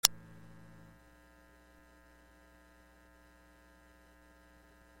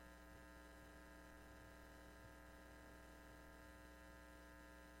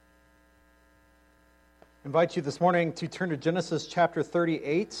invite you this morning to turn to Genesis chapter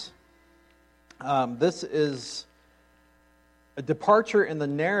 38. This is a departure in the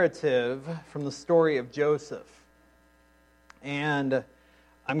narrative from the story of Joseph. And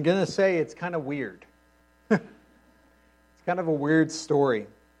I'm going to say it's kind of weird. It's kind of a weird story.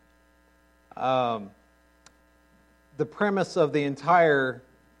 The premise of the entirety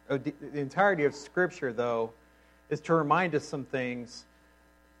of Scripture, though, is to remind us some things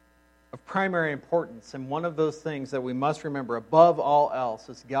of primary importance. And one of those things that we must remember above all else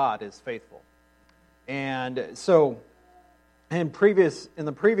is God is faithful. And so, in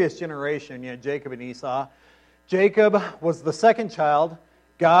the previous generation, you had Jacob and Esau. Jacob was the second child.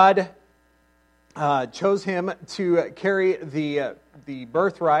 God chose him to carry the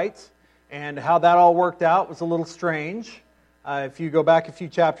birthright, and how that all worked out was a little strange. If you go back a few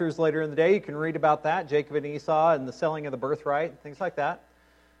chapters later in the day, you can read about that, Jacob and Esau and the selling of the birthright, and things like that.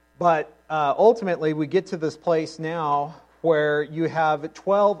 But ultimately, we get to this place now where you have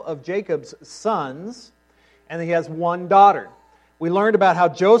 12 of Jacob's sons, and he has one daughter. We learned about how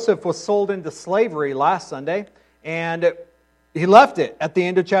Joseph was sold into slavery last Sunday, and he left it at the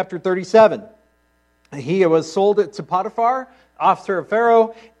end of chapter 37. He was sold to Potiphar, officer of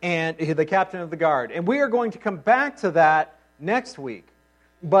Pharaoh, and the captain of the guard. And we are going to come back to that next week.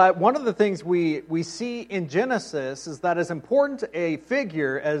 But one of the things we see in Genesis is that as important a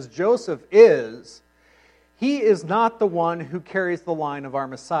figure as Joseph is, he is not the one who carries the line of our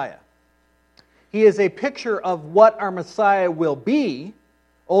Messiah. He is a picture of what our Messiah will be,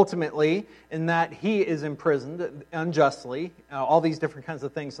 ultimately, in that he is imprisoned unjustly, all these different kinds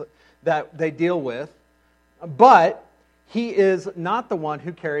of things that they deal with. But he is not the one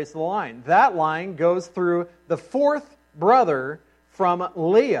who carries the line. That line goes through the fourth brother from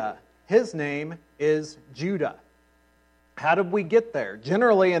Leah. His name is Judah. How did we get there?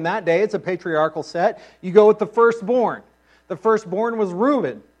 Generally, in that day, it's a patriarchal set. You go with the firstborn. The firstborn was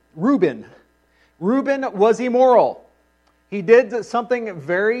Reuben. Reuben was immoral. He did something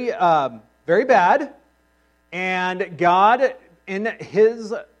very, very bad, and God and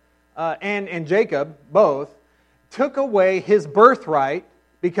Jacob both took away his birthright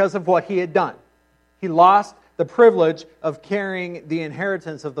because of what he had done. He lost the privilege of carrying the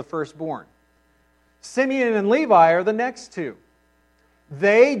inheritance of the firstborn. Simeon and Levi are the next two.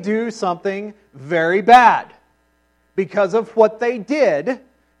 They do something very bad. Because of what they did,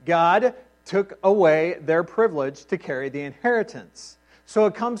 God took away their privilege to carry the inheritance. So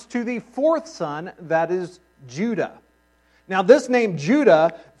it comes to the fourth son, that is Judah. Now this name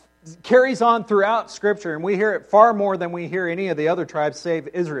Judah carries on throughout Scripture, and we hear it far more than we hear any of the other tribes save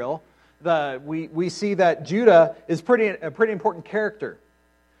Israel. We see that Judah is a pretty important character.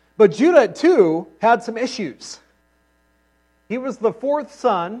 But Judah, too, had some issues. He was the fourth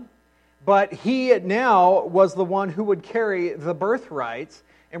son, but he now was the one who would carry the birthright.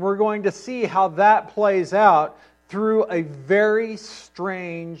 And we're going to see how that plays out through a very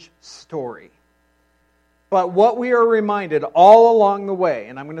strange story. But what we are reminded all along the way,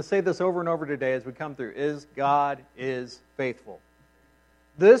 and I'm going to say this over and over today as we come through, is God is faithful.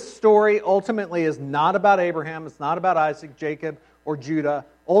 This story ultimately is not about Abraham, it's not about Isaac, Jacob, or Judah.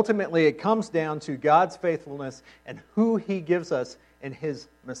 Ultimately, it comes down to God's faithfulness and who He gives us in His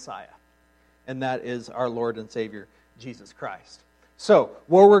Messiah. And that is our Lord and Savior, Jesus Christ. So,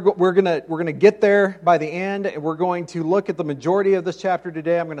 we're going to get there by the end, and we're going to look at the majority of this chapter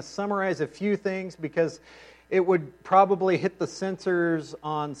today. I'm going to summarize a few things because it would probably hit the censors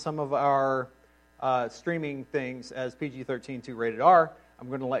on some of our streaming things as PG-13 to rated R. I'm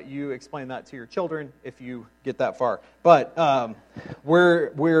going to let you explain that to your children if you get that far. But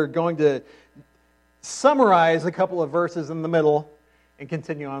we're going to summarize a couple of verses in the middle and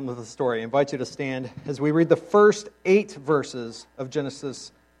continue on with the story. I invite you to stand as we read the first 8 verses of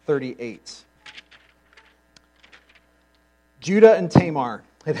Genesis 38. Judah and Tamar.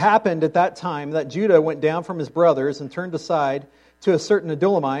 It happened at that time that Judah went down from his brothers and turned aside to a certain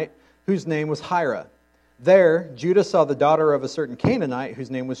Adullamite whose name was Hira. There, Judah saw the daughter of a certain Canaanite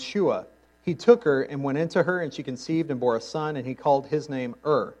whose name was Shua. He took her and went into her, and she conceived and bore a son, and he called his name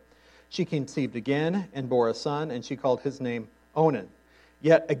She conceived again and bore a son, and she called his name Onan.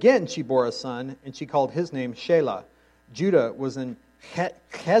 Yet again she bore a son, and she called his name Shelah. Judah was in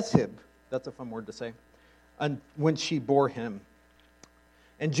Chezib, that's a fun word to say, and when she bore him.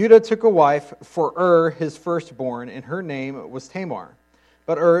 And Judah took a wife for his firstborn, and her name was Tamar.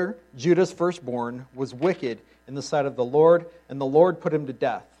 But Judah's firstborn, was wicked in the sight of the Lord, and the Lord put him to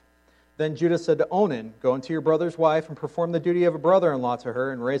death. Then Judah said to Onan, "Go into your brother's wife and perform the duty of a brother-in-law to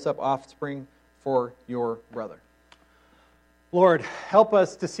her, and raise up offspring for your brother." Lord, help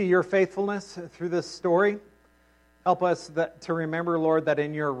us to see your faithfulness through this story. Help us to remember, Lord, that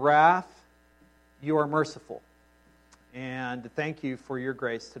in your wrath, you are merciful. And thank you for your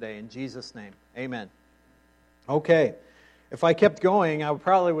grace today. In Jesus' name, amen. Okay, if I kept going, I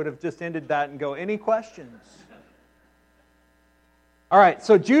probably would have just ended that and go, any questions? All right,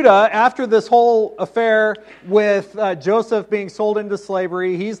 so Judah, after this whole affair with Joseph being sold into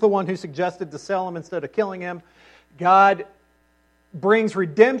slavery, he's the one who suggested to sell him instead of killing him. God brings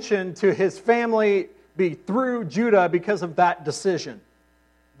redemption to his family through Judah because of that decision,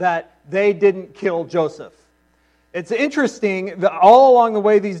 that they didn't kill Joseph. It's interesting that all along the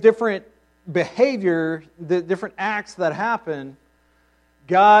way, these different behavior, the different acts that happen,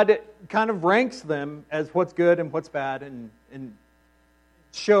 God kind of ranks them as what's good and what's bad and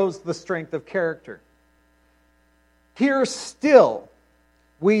shows the strength of character. Here still,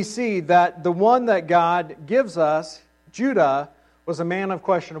 we see that the one that God gives us, Judah, was a man of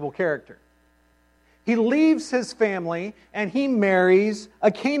questionable character. He leaves his family and he marries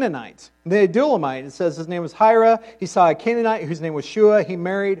a Canaanite, the Adullamite. It says his name was Hira. He saw a Canaanite whose name was Shua. He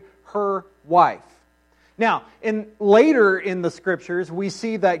married her wife. Now, later in the Scriptures, we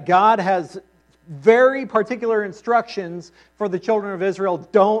see that God has very particular instructions for the children of Israel.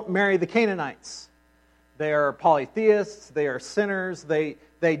 Don't marry the Canaanites. They are polytheists. They are sinners. They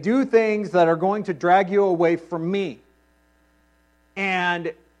do things that are going to drag you away from me.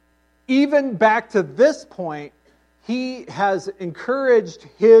 And even back to this point, he has encouraged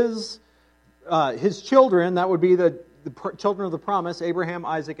his children, that would be the children of the promise, Abraham,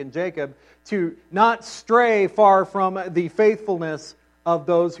 Isaac, and Jacob, to not stray far from the faithfulness of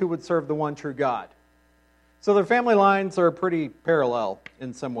those who would serve the one true God. So their family lines are pretty parallel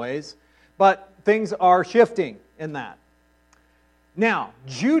in some ways, but things are shifting in that. Now,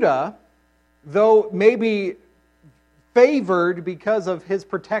 Judah, though maybe favored because of his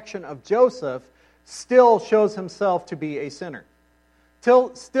protection of Joseph, still shows himself to be a sinner.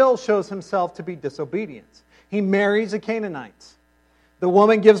 Still shows himself to be disobedient. He marries a Canaanite. The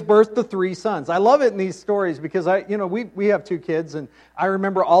woman gives birth to 3 sons. I love it in these stories because we have 2 kids, and I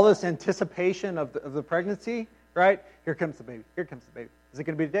remember all this anticipation of the pregnancy, right? Here comes the baby. Here comes the baby. Is it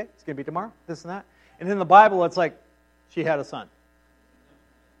going to be today? Is it going to be tomorrow? This and that. And in the Bible, it's like she had a son.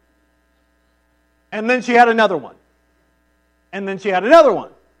 And then she had another one. And then she had another one.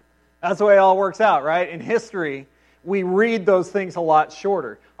 That's the way it all works out, right? In history, we read those things a lot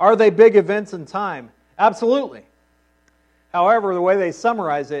shorter. Are they big events in time? Absolutely. However, the way they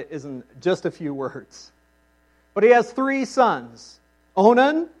summarize it is in just a few words. But he has 3 sons,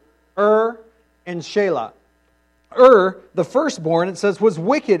 Onan, and Shelah. The firstborn, it says, was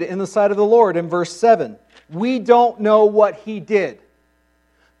wicked in the sight of the Lord in verse 7. We don't know what he did,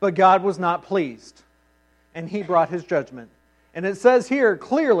 but God was not pleased, and he brought his judgment. And it says here,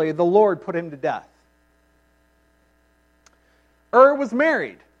 clearly, the Lord put him to death. Was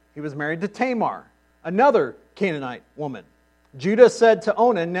married. He was married to Tamar, another Canaanite woman. Judah said to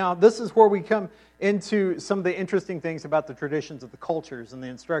Onan, now this is where we come into some of the interesting things about the traditions of the cultures and the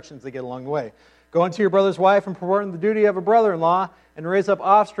instructions they get along the way. Go unto your brother's wife and perform the duty of a brother-in-law and raise up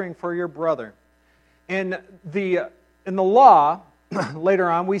offspring for your brother. In the law, later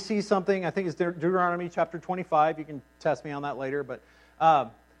on, we see something, I think it's Deuteronomy chapter 25. You can test me on that later. But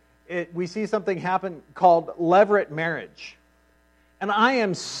we see something happen called levirate marriage. And I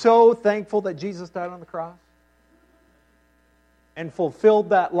am so thankful that Jesus died on the cross and fulfilled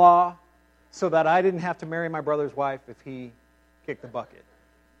that law so that I didn't have to marry my brother's wife if he kicked the bucket.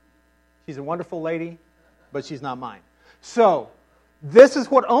 She's a wonderful lady, but she's not mine. So, this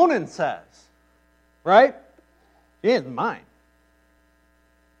is what Onan says, right? She isn't mine.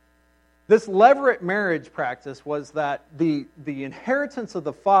 This levirate marriage practice was that the inheritance of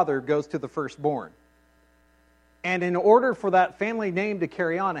the father goes to the firstborn. And in order for that family name to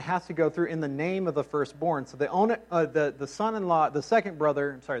carry on, it has to go through in the name of the firstborn. So the son-in-law, the second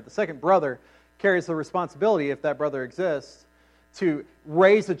brother carries the responsibility, if that brother exists, to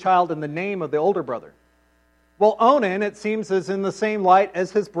raise a child in the name of the older brother. Well, Onan, it seems, is in the same light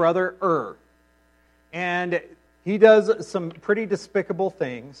as his brother And he does some pretty despicable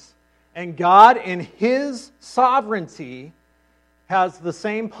things. And God, in his sovereignty, has the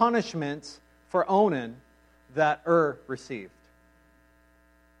same punishment for Onan that received.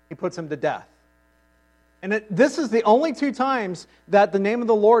 He puts him to death. And this is the only 2 times that the name of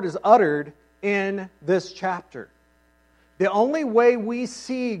the Lord is uttered in this chapter. The only way we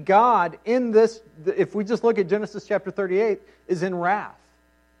see God in this, if we just look at Genesis chapter 38, is in wrath.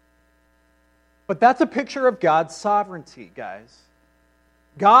 But that's a picture of God's sovereignty, guys.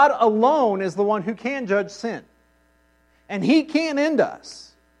 God alone is the one who can judge sin. And He can't end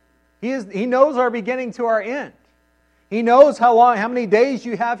us. He knows our beginning to our end. He knows how many days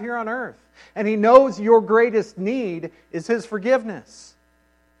you have here on earth. And He knows your greatest need is His forgiveness.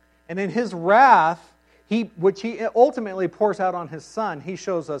 And in His wrath, which He ultimately pours out on His Son, He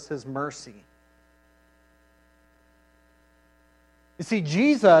shows us His mercy. You see,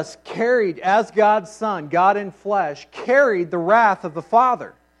 Jesus carried, as God's Son, God in flesh, carried the wrath of the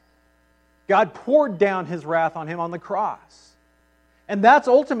Father. God poured down His wrath on Him on the cross. And that's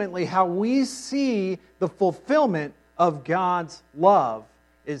ultimately how we see the fulfillment of God's love,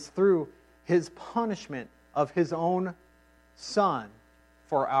 is through His punishment of His own Son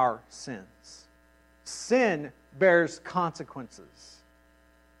for our sins. Sin bears consequences.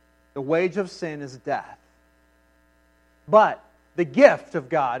 The wage of sin is death. But the gift of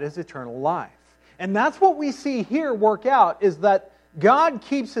God is eternal life. And that's what we see here work out, is that God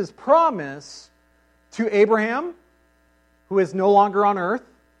keeps His promise to Abraham, who is no longer on earth,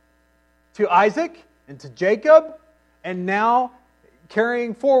 to Isaac and to Jacob, and now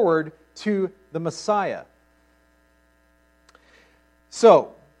carrying forward to the Messiah.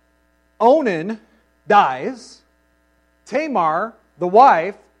 So, Onan dies. Tamar, the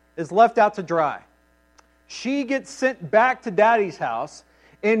wife, is left out to dry. She gets sent back to daddy's house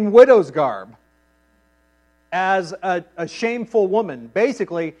in widow's garb as a shameful woman.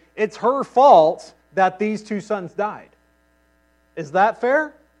 Basically, it's her fault that these two sons died. Is that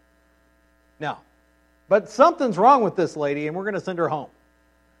fair? No. But something's wrong with this lady, and we're going to send her home.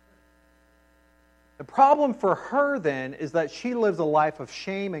 The problem for her then is that she lives a life of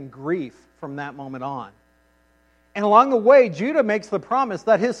shame and grief from that moment on. And along the way, Judah makes the promise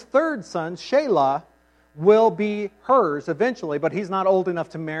that his third son, Shelah, will be hers eventually, but he's not old enough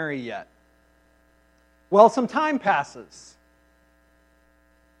to marry yet. Well, some time passes.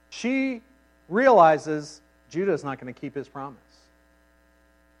 She realizes Judah's not going to keep his promise,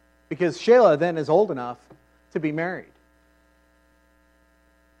 because Shelah then is old enough to be married.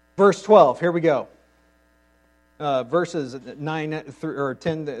 Verse 12, here we go. Verses 10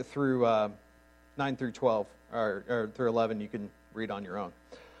 through 9 through 12, or through 11, you can read on your own.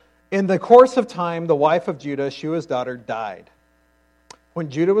 In the course of time, the wife of Judah, Shua's daughter, died. When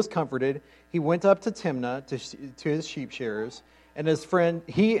Judah was comforted, he went up to Timnah to his sheep shearers, and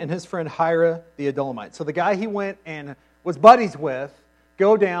he and his friend Hira the Adullamite. So the guy he went and was buddies with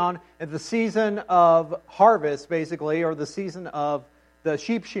go down at the season of harvest, basically, or the season of the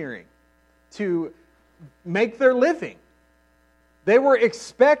sheep shearing, to make their living. They were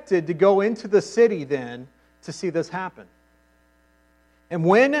expected to go into the city then to see this happen. And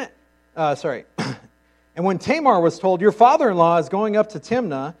when Tamar was told, "Your father-in-law is going up to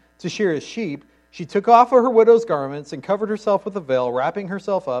Timnah to shear his sheep," she took off her widow's garments and covered herself with a veil, wrapping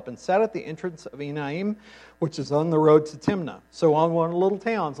herself up, and sat at the entrance of Enaim, which is on the road to Timnah. So on one of the little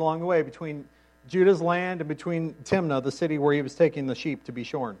towns along the way between Judah's land and between Timnah, the city where he was taking the sheep to be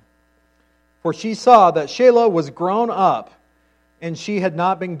shorn. For she saw that Shelah was grown up, and she had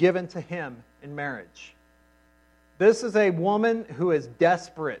not been given to him in marriage. This is a woman who is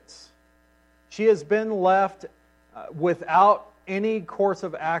desperate. She has been left without any course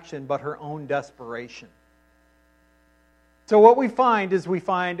of action but her own desperation. So what we find is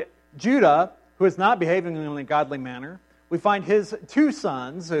Judah, who is not behaving in a godly manner. We find his two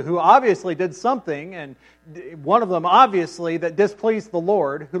sons, who obviously did something, and one of them obviously that displeased the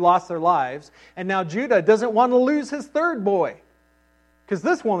Lord, who lost their lives. And now Judah doesn't want to lose his third boy, because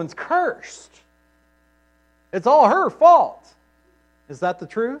this woman's cursed. It's all her fault. Is that the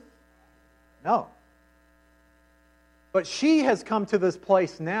truth? No. But she has come to this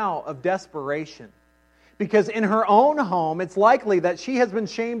place now of desperation, because in her own home, it's likely that she has been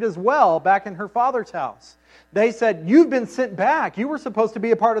shamed as well back in her father's house. They said, "You've been sent back. You were supposed to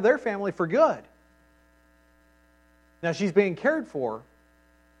be a part of their family for good." Now she's being cared for,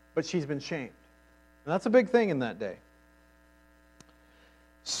 but she's been shamed. And that's a big thing in that day.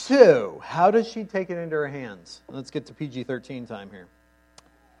 So, how does she take it into her hands? Let's get to PG-13 time here.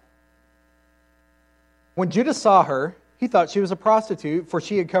 When Judah saw her, he thought she was a prostitute, for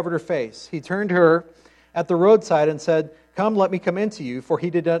she had covered her face. He turned to her at the roadside and said, "Come, let me come in to you," for he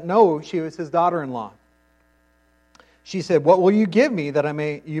did not know she was his daughter-in-law. She said, "What will you give me that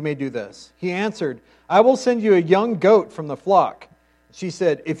you may do this?" He answered, "I will send you a young goat from the flock." She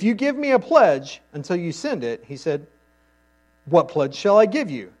said, "If you give me a pledge until you send it," he said, "What pledge shall I give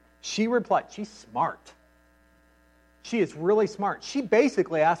you?" She replied, she's smart. She is really smart. She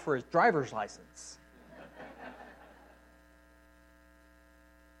basically asked for his driver's license.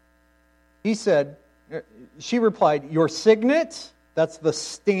 She replied, "Your signet," that's the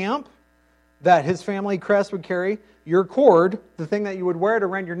stamp that his family crest would carry, your cord, the thing that you would wear it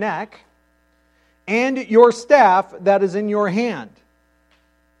around your neck, and your staff that is in your hand.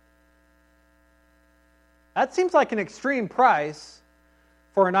 That seems like an extreme price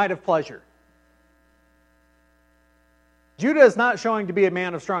for a night of pleasure. Judah is not showing to be a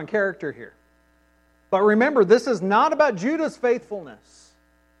man of strong character here. But remember, this is not about Judah's faithfulness.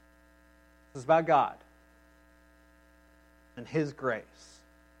 This is about God and His grace.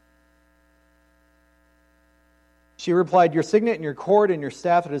 She replied, your signet and your cord and your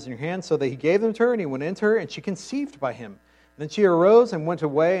staff that is in your hand. So that he gave them to her, and he went into her, and she conceived by him. Then she arose and went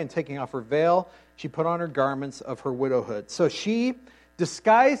away, and taking off her veil, she put on her garments of her widowhood. So she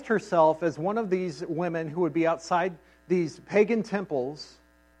disguised herself as one of these women who would be outside these pagan temples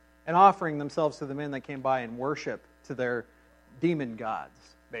and offering themselves to the men that came by and worship to their demon gods,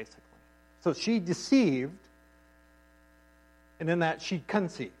 basically. So she deceived, and in that she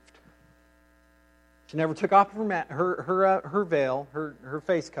conceived. She never took off her veil, her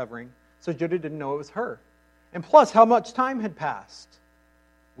face covering, so Judah didn't know it was her. And plus, how much time had passed?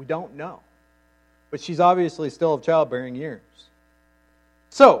 We don't know. But she's obviously still of childbearing years.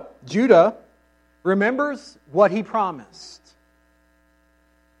 So, Judah remembers what he promised.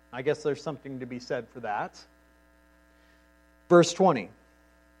 I guess there's something to be said for that. Verse 20.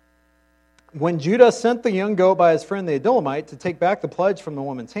 When Judah sent the young goat by his friend the Adullamite to take back the pledge from the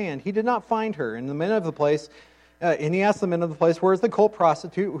woman's hand, he did not find her. And the men of the place, and he asked the men of the place, where is the cult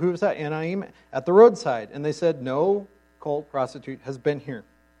prostitute who was at Enaim at the roadside? And they said, no cult prostitute has been here.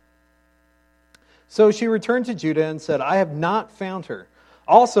 So she returned to Judah and said, I have not found her.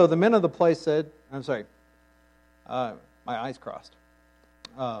 Also, the men of the place said, my eyes crossed.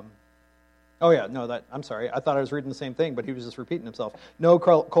 I'm sorry. I thought I was reading the same thing, but he was just repeating himself. No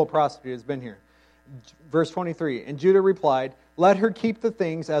cult prostitute has been here. Verse 23, and Judah replied, let her keep the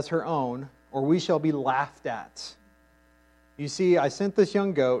things as her own, or we shall be laughed at. You see, I sent this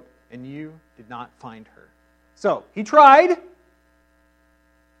young goat, and you did not find her. So, he tried,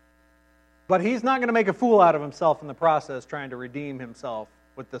 but he's not going to make a fool out of himself in the process trying to redeem himself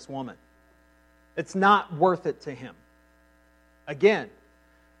with this woman. It's not worth it to him. Again,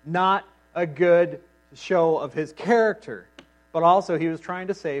 not a good show of his character, but also he was trying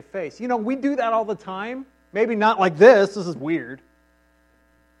to save face. You know, we do that all the time. Maybe not like this. This is weird.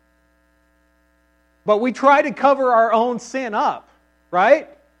 But we try to cover our own sin up, right?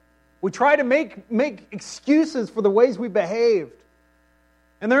 We try to make excuses for the ways we behaved.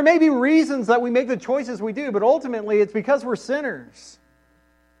 And there may be reasons that we make the choices we do, but ultimately it's because we're sinners.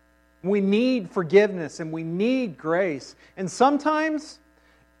 We need forgiveness and we need grace. And sometimes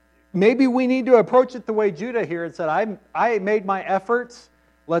maybe we need to approach it the way Judah here and said, I made my efforts,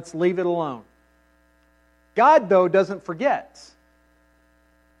 let's leave it alone. God, though, doesn't forget.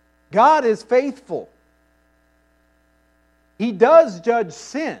 God is faithful. He does judge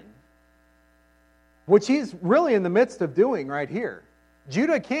sin, which he's really in the midst of doing right here.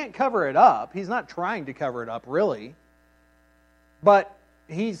 Judah can't cover it up. He's not trying to cover it up, really. But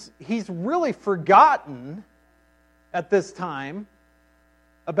he's really forgotten at this time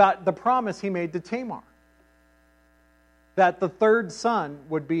about the promise he made to Tamar, that the third son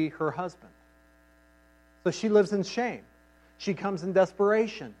would be her husband. So she lives in shame. She comes in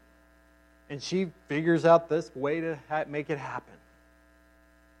desperation. And she figures out this way to make it happen.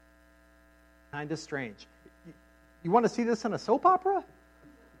 Kind of strange. You want to see this in a soap opera?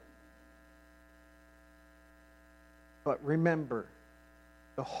 But remember,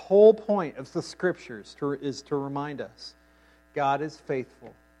 the whole point of the Scriptures is to remind us, God is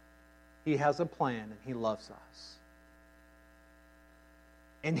faithful. He has a plan and He loves us.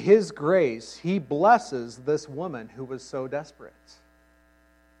 In His grace, He blesses this woman who was so desperate.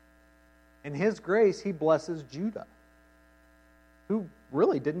 In His grace, He blesses Judah, who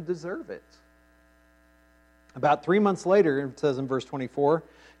really didn't deserve it. About 3 months later, it says in verse 24,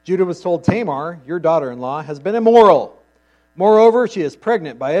 Judah was told, Tamar, your daughter-in-law, has been immoral. Moreover, she is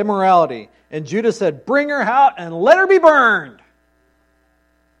pregnant by immorality. And Judah said, bring her out and let her be burned.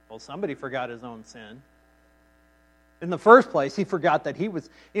 Well, somebody forgot his own sin. In the first place, he forgot that he was,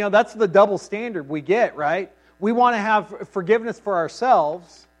 that's the double standard we get, right? We want to have forgiveness for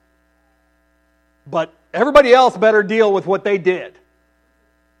ourselves, but everybody else better deal with what they did.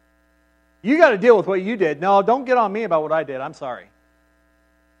 You got to deal with what you did. No, don't get on me about what I did. I'm sorry.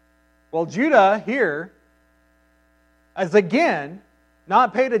 Well, Judah here has again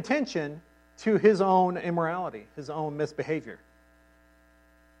not paid attention to his own immorality, his own misbehavior.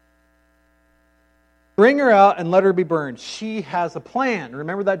 Bring her out and let her be burned. She has a plan.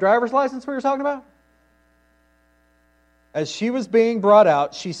 Remember that driver's license we were talking about? As she was being brought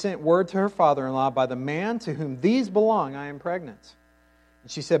out, she sent word to her father-in-law, by the man to whom these belong, I am pregnant.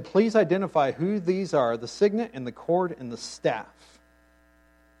 And she said, please identify who these are, the signet and the cord and the staff.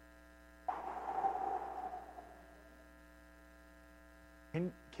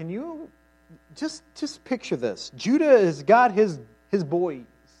 Can you just picture this? Judah has got his boys,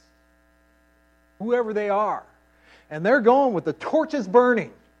 whoever they are, and they're going with the torches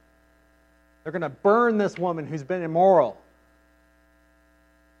burning. They're going to burn this woman who's been immoral.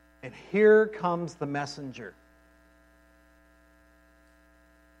 And here comes the messenger.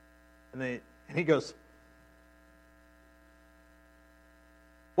 And he goes,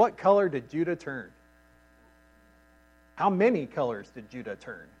 what color did Judah turn? How many colors did Judah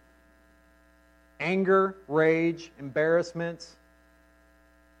turn? Anger, rage, embarrassment,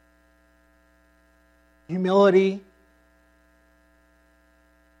 humility.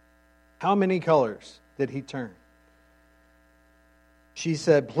 How many colors did he turn? She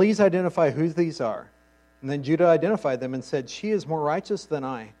said, please identify who these are. And then Judah identified them and said, she is more righteous than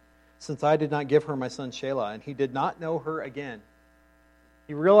I, since I did not give her my son Shelah. And he did not know her again.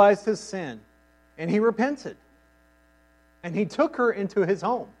 He realized his sin, and he repented. And he took her into his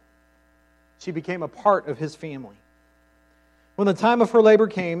home. She became a part of his family. When the time of her labor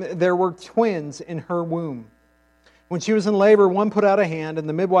came, there were twins in her womb. When she was in labor, one put out a hand, and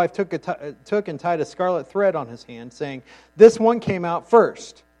the midwife took and tied a scarlet thread on his hand, saying, this one came out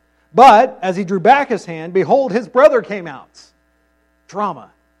first. But as he drew back his hand, behold, his brother came out. Drama.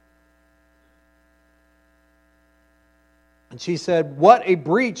 And she said, what a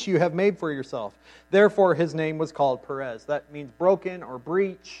breach you have made for yourself. Therefore his name was called Perez. That means broken or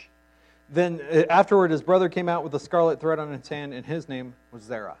breach. Then afterward his brother came out with a scarlet thread on his hand, and his name was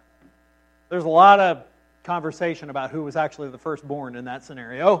Zerah. There's a lot of conversation about who was actually the firstborn in that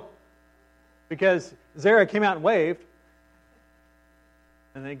scenario. Because Zerah came out and waved,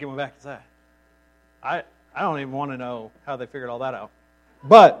 and then he went back inside. I don't even want to know how they figured all that out.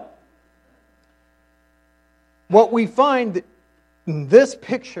 But what we find in this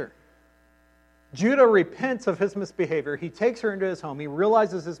picture, Judah repents of his misbehavior. He takes her into his home. He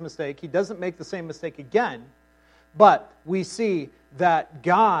realizes his mistake. He doesn't make the same mistake again. But we see that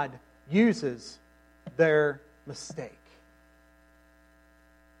God uses their mistake.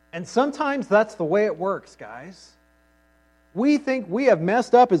 And sometimes that's the way it works, guys. We think we have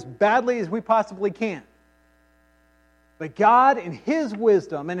messed up as badly as we possibly can. But God, in His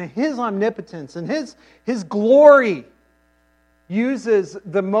wisdom and in His omnipotence and His glory, uses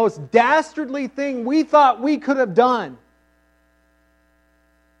the most dastardly thing we thought we could have done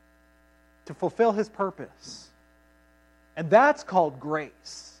to fulfill His purpose. And that's called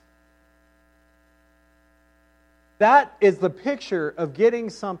grace. That is the picture of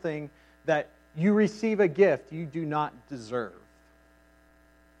getting something that you receive a gift you do not deserve.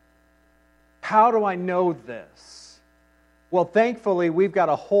 How do I know this? Well, thankfully, we've got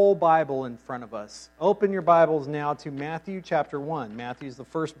a whole Bible in front of us. Open your Bibles now to Matthew chapter 1. Matthew is the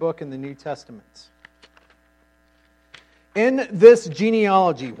first book in the New Testament. In this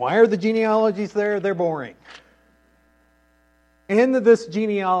genealogy, why are the genealogies there? They're boring. In this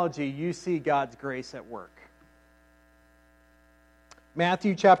genealogy, you see God's grace at work.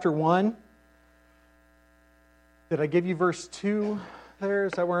 Matthew chapter 1. Did I give you verse 2 there?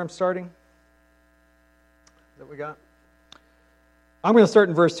 Is that where I'm starting? Is that what we got? I'm going to start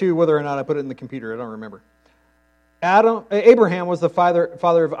in verse 2, whether or not I put it in the computer. I don't remember. Abraham was the father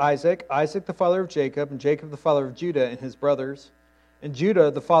of Isaac, Isaac the father of Jacob, and Jacob the father of Judah and his brothers, and Judah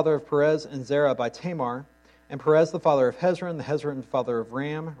the father of Perez and Zerah by Tamar, and Perez the father of Hezron, the Hezron the father of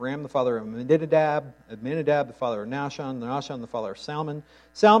Ram, Ram the father of Amminadab, Amminadab the father of Nahshon, Nahshon the father of Salmon,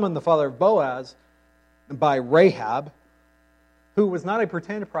 Salmon the father of Boaz by Rahab, who was not a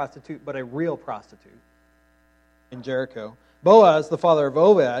pretend prostitute, but a real prostitute in Jericho. Boaz, the father of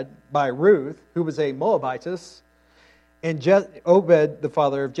Obed, by Ruth, who was a Moabitess, and Obed, the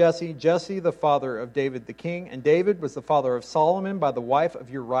father of Jesse, Jesse, the father of David the king, and David was the father of Solomon by the wife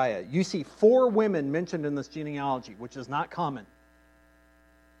of Uriah. You see 4 women mentioned in this genealogy, which is not common.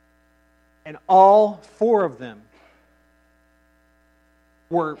 And all 4 of them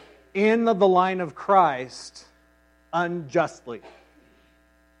were in the line of Christ unjustly.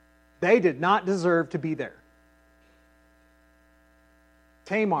 They did not deserve to be there.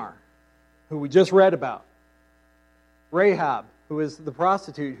 Tamar, who we just read about. Rahab, who is the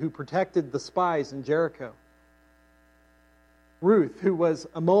prostitute who protected the spies in Jericho. Ruth, who was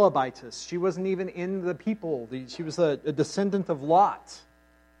a Moabitess. She wasn't even in the people. She was a descendant of Lot.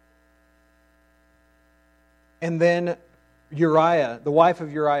 And then Uriah, the wife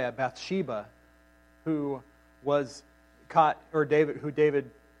of Uriah, Bathsheba, who was David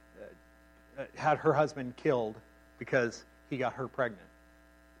had her husband killed because he got her pregnant.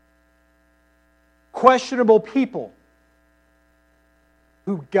 Questionable people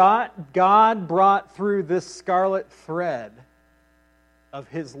who God brought through this scarlet thread of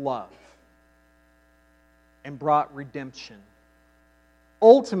His love and brought redemption,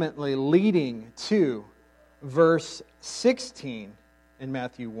 ultimately leading to verse 16 in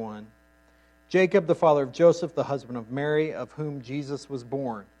Matthew 1. Jacob, the father of Joseph, the husband of Mary, of whom Jesus was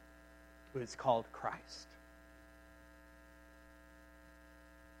born, who is called Christ.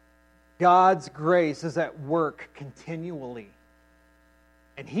 God's grace is at work continually.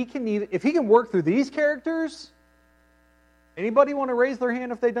 And if He can work through these characters, anybody want to raise their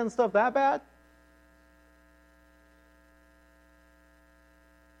hand if they've done stuff that bad?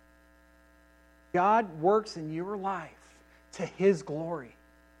 God works in your life to His glory.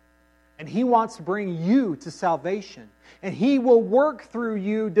 And He wants to bring you to salvation. And He will work through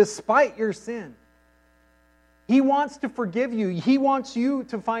you despite your sin. He wants to forgive you. He wants you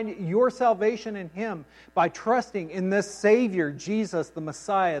to find your salvation in Him by trusting in this Savior, Jesus, the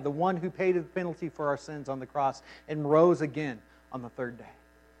Messiah, the one who paid the penalty for our sins on the cross and rose again on the third day.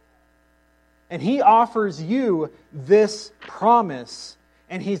 And He offers you this promise,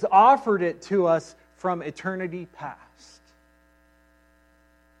 and He's offered it to us from eternity past.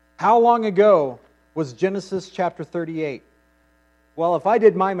 How long ago was Genesis chapter 38? Well, if I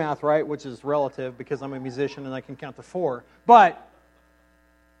did my math right, which is relative because I'm a musician and I can count to 4, but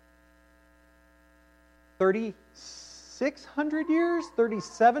 3,600 years?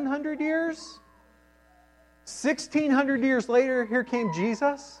 3,700 years? 1,600 years later, here came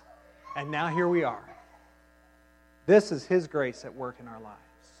Jesus, and now here we are. This is His grace at work in our lives.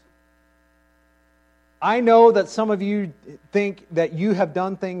 I know that some of you think that you have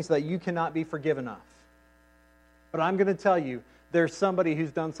done things that you cannot be forgiven of. But I'm going to tell you, there's somebody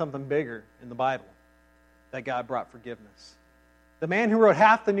who's done something bigger in the Bible that God brought forgiveness. The man who wrote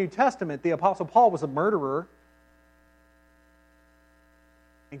half the New Testament, the Apostle Paul, was a murderer.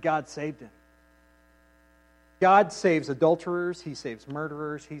 And God saved him. God saves adulterers, He saves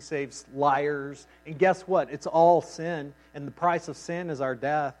murderers, He saves liars. And guess what? It's all sin. And the price of sin is our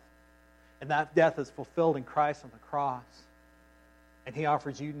death. And that death is fulfilled in Christ on the cross. And He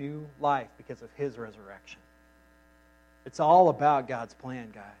offers you new life because of His resurrection. It's all about God's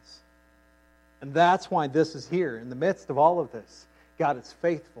plan, guys. And that's why this is here. In the midst of all of this, God is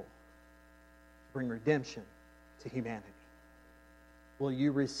faithful to bring redemption to humanity. Will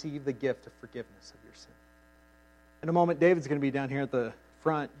you receive the gift of forgiveness of your sin? In a moment, David's going to be down here at the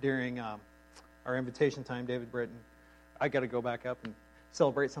front during our invitation time. David Britton. I got to go back up and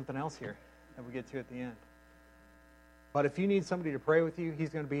celebrate something else here that we get to at the end. But if you need somebody to pray with you, he's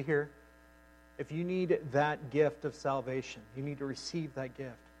going to be here. If you need that gift of salvation, you need to receive that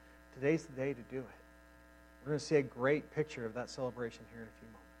gift. Today's the day to do it. We're going to see a great picture of that celebration here in a few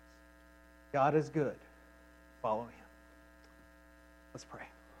moments. God is good. Follow Him. Let's pray.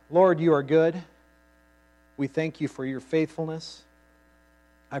 Lord, You are good. We thank You for Your faithfulness.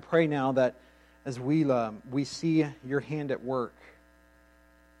 I pray now that as we see Your hand at work,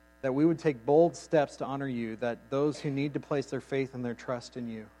 that we would take bold steps to honor You, that those who need to place their faith and their trust in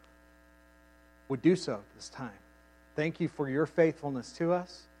You would do so this time. Thank You for Your faithfulness to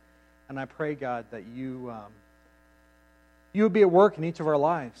us. And I pray, God, that You would be at work in each of our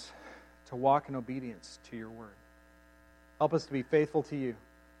lives to walk in obedience to Your word. Help us to be faithful to You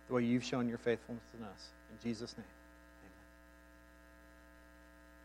the way You've shown Your faithfulness in us. In Jesus' name.